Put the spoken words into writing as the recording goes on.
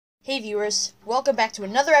Hey viewers, welcome back to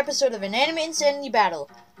another episode of Inanimate Insanity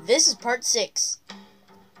Battle. This is part 6.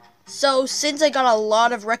 So, since I got a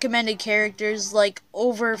lot of recommended characters, like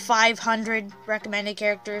over 500 recommended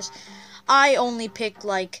characters, I only picked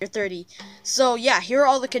like 30. So yeah, here are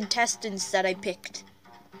all the contestants that I picked.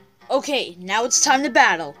 Okay, now it's time to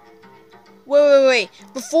battle. Wait.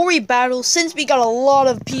 Before we battle, since we got a lot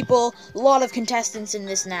of people, a lot of contestants in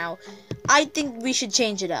this now, I think we should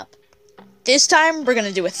change it up. This time, we're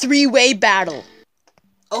gonna do a 3-way battle.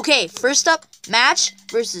 Okay, first up, Match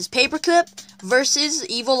versus Paperclip versus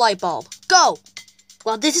Evil Lightbulb. Go!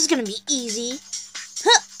 Well, this is gonna be easy.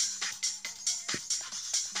 Huh.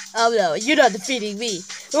 Oh no, you're not defeating me.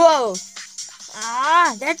 Whoa!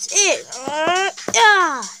 Ah, that's it.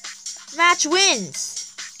 Match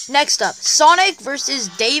wins. Next up, Sonic versus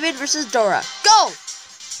David versus Dora. Go!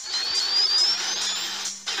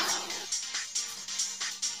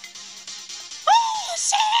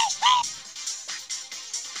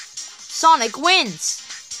 Sonic wins.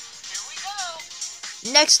 Here we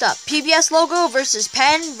go. Next up, PBS logo versus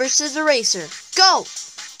pen versus eraser. Go!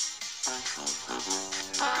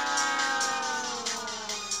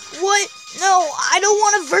 What? No, I don't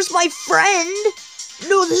want to verse my friend.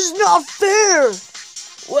 No, this is not fair.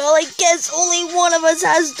 Well, I guess only one of us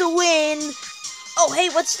has to win. Oh, hey,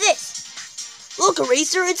 what's this? Look,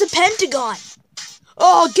 eraser, it's a pentagon.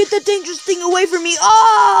 Oh, get that dangerous thing away from me.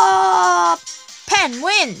 Oh! Pen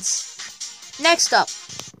wins. Next up,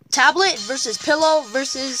 Tablet versus Pillow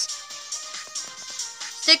versus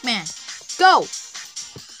Stickman. Go!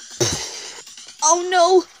 Oh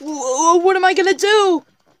no! What am I gonna do?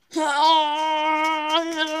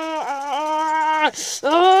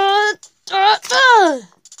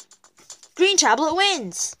 Green Tablet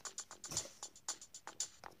wins.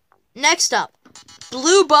 Next up,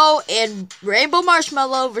 Blue Bow and Rainbow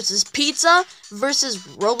Marshmallow versus Pizza versus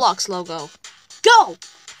Roblox logo. Go!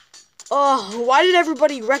 Oh, why did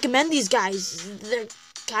everybody recommend these guys? They're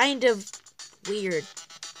kind of weird.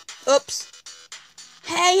 Oops.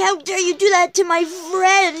 Hey, how dare you do that to my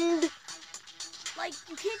friend? Like,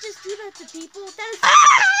 you can't just do that to people. That is...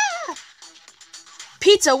 Ah!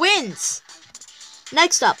 Pizza wins.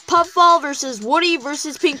 Next up, Puffball versus Woody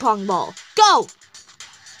versus Ping Pong Ball. Go!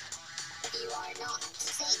 You are not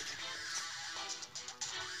safe.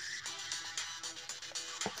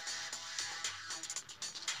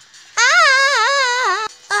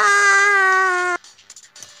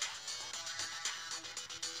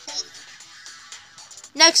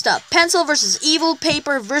 Next up, Pencil versus Evil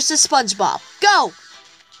Paper versus SpongeBob. Go!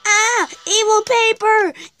 Ah! Evil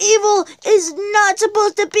Paper! Evil is not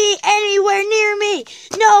supposed to be anywhere near me!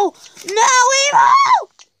 No! No,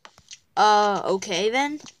 Evil! Okay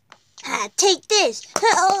then. Take this!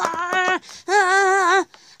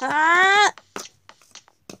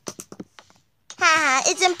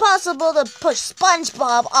 It's impossible to push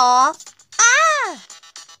SpongeBob off. Ah!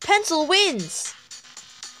 Pencil wins.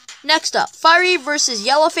 Next up, Fiery versus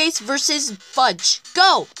Yellowface versus Fudge.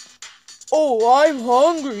 Go! Oh, I'm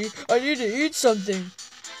hungry. I need to eat something.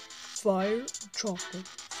 Fire, chocolate,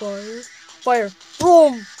 fire.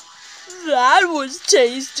 Boom! That was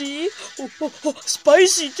tasty.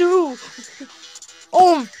 Spicy too.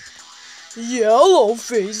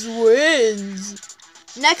 Yellowface wins.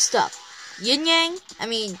 Next up, Yang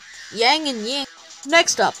and Yang.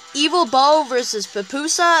 Next up, Evil Bow versus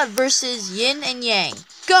Papusa versus Yin and Yang.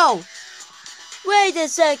 Go! Wait a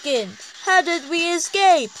second. How did we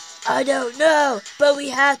escape? I don't know, but we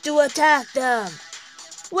have to attack them.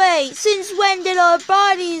 Wait, since when did our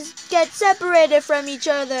bodies get separated from each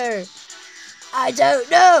other? I don't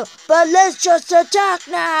know, but let's just attack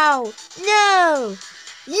now. No!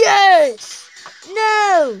 Yes!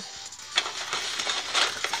 No!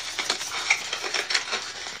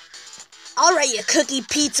 Alright, you cookie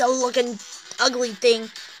pizza looking ugly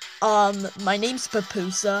thing. My name's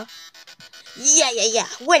Papusa. Yeah,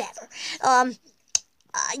 whatever.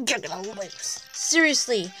 You're gonna lose.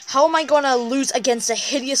 Seriously, how am I gonna lose against a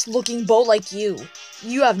hideous looking bow like you?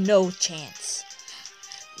 You have no chance.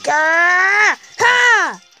 Gah!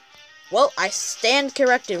 Ha! Well, I stand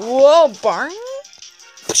corrected. Whoa, barn!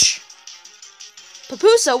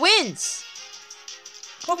 Papusa wins!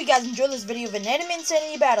 Hope you guys enjoyed this video of Inanimate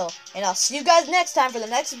Insanity Battle, and I'll see you guys next time for the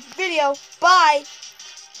next video. Bye!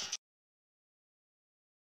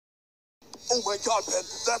 Oh my god, Ben,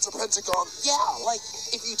 that's a pentagon. Yeah, like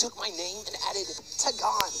if you took my name and added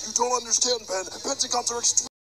Tagon. You don't understand, Ben. Pentagons are extreme.